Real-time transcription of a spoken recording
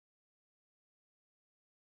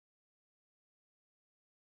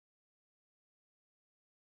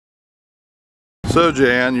So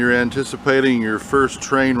Jan, you're anticipating your first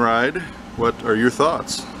train ride. What are your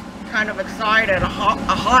thoughts? Kind of excited, a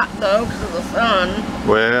hot though because of the sun.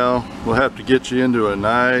 Well, we'll have to get you into a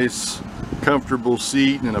nice, comfortable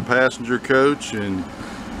seat in a passenger coach, and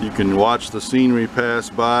you can watch the scenery pass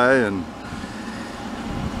by, and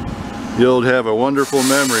you'll have a wonderful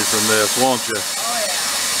memory from this, won't you?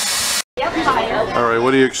 Oh yeah. All right,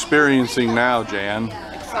 what are you experiencing now, Jan?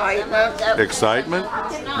 Excitement. Excitement?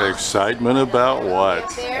 Excitement about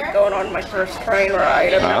what? Going on my first train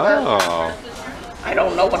ride. Oh. I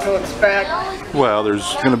don't know what to expect. Well,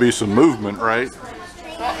 there's going to be some movement, right?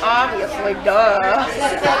 Well, obviously, duh.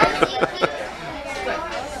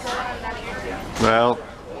 Well,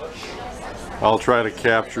 I'll try to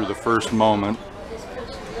capture the first moment.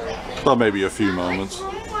 Well, maybe a few moments. We're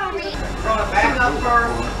going to back up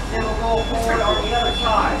first, then we'll go forward on the other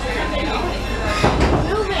side.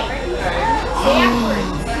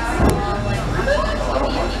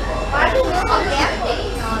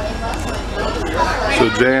 So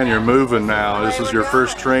Jan, you're moving now. This is your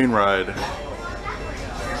first train ride.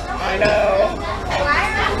 I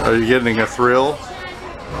know. Are you getting a thrill?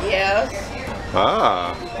 Yes.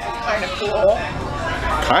 Ah. Kind of cool.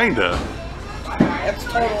 Kinda. It's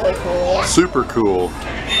totally cool. Super cool.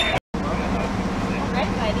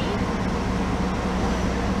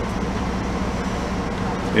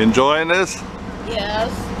 Enjoying this? Yes.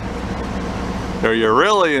 Are you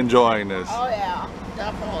really enjoying this? Oh yeah,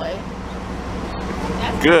 definitely.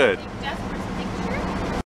 Good.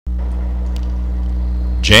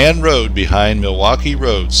 Jan rode behind Milwaukee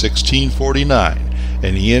Road 1649,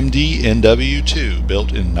 an EMD NW2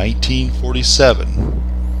 built in 1947.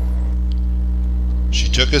 She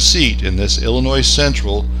took a seat in this Illinois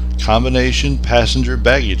Central combination passenger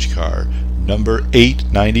baggage car, number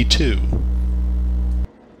 892.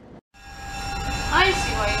 I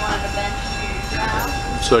see why you wanted to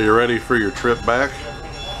bench. So you're ready for your trip back?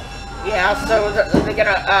 Yeah, so are they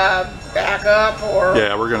gonna back up or?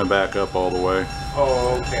 Yeah, we're gonna back up all the way.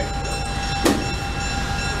 Oh, okay.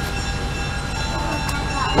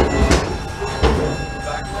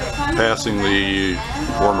 Passing the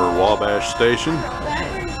former Wabash station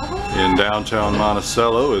in downtown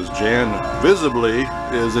Monticello as Jan visibly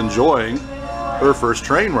is enjoying her first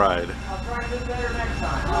train ride.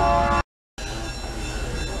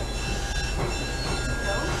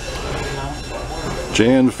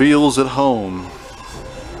 Jan feels at home,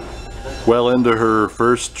 well into her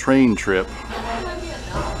first train trip.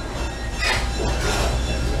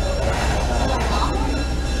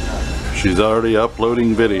 She's already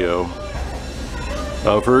uploading video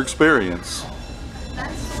of her experience.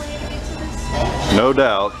 No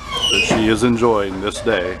doubt that she is enjoying this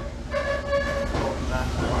day.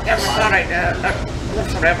 Never thought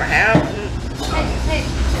this would ever happen.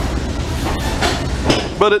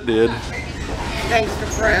 But it did. Thanks to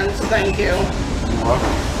friends, thank you.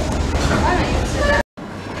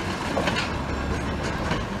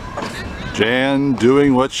 Jan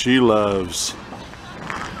doing what she loves.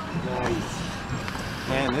 Nice.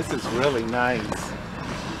 Man, this is really nice.